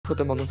put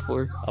them on the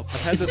floor. I've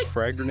had this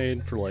frag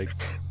grenade for like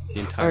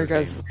the entire Alright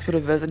guys, game. let's put a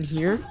Vezin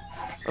here.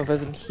 A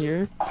Vezin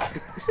here.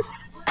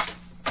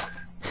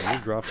 Let me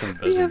drop some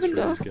We have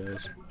Vezins for these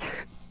enough.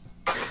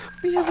 guys.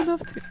 We have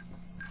enough.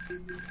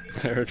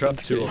 There, drop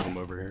two of them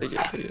over here.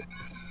 Take it.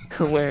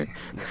 Where?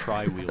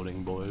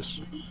 Tri-wielding, boys.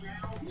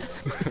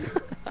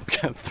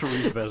 I've got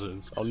 3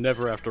 Vezins. I'll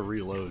never have to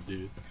reload,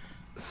 dude.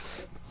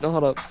 No,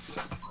 hold up.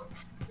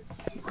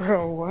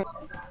 Bro, what?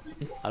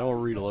 I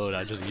don't reload,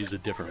 I just use a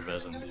different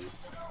Vezin, dude.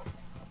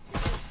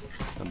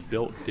 I'm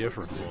built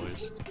different,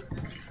 boys.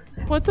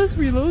 What does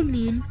reload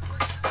mean?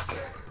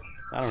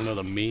 I don't know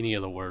the meaning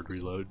of the word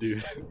reload,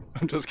 dude.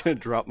 I'm just gonna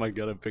drop my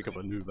gun and pick up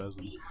a new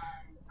Vezin.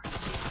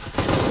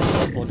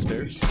 One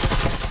stairs.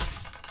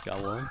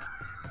 Got one.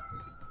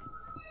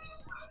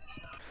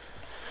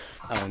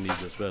 I don't need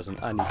this Vezin.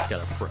 I need to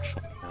get a fresh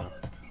one now.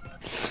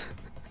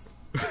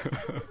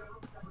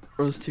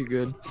 Bro's too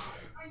good.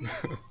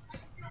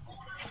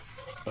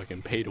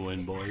 Fucking pay to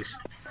win, boys.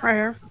 Right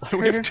here. Why do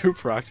we Right have here. 2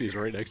 proxies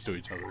right next to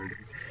each other?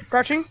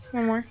 Crouching.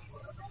 One more.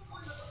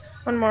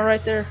 One more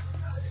right there.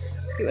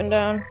 He went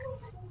down.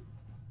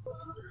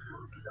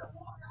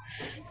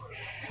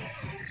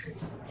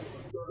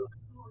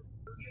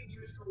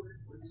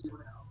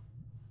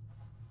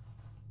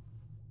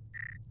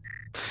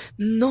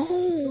 No.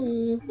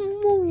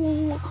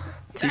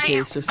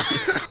 TK is just.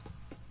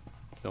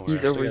 Don't worry,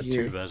 He's I over still got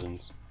here. 2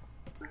 Vezins.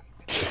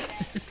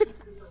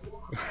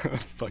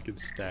 Fucking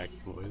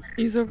stacked, boys.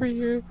 He's over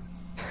here.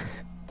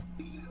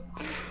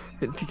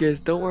 Guys,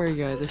 don't worry,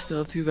 guys. I still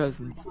have 2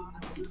 Vezins.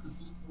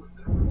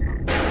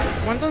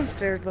 One's on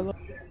stairs, but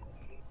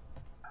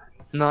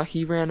Nah,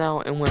 he ran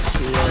out and went to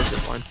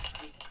zip line.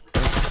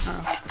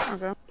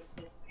 oh,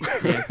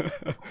 okay.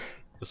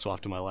 I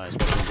swapped to my last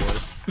weapon,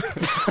 boys.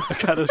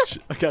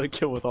 I got a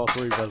kill with all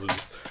 3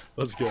 Vezins.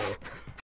 Let's go.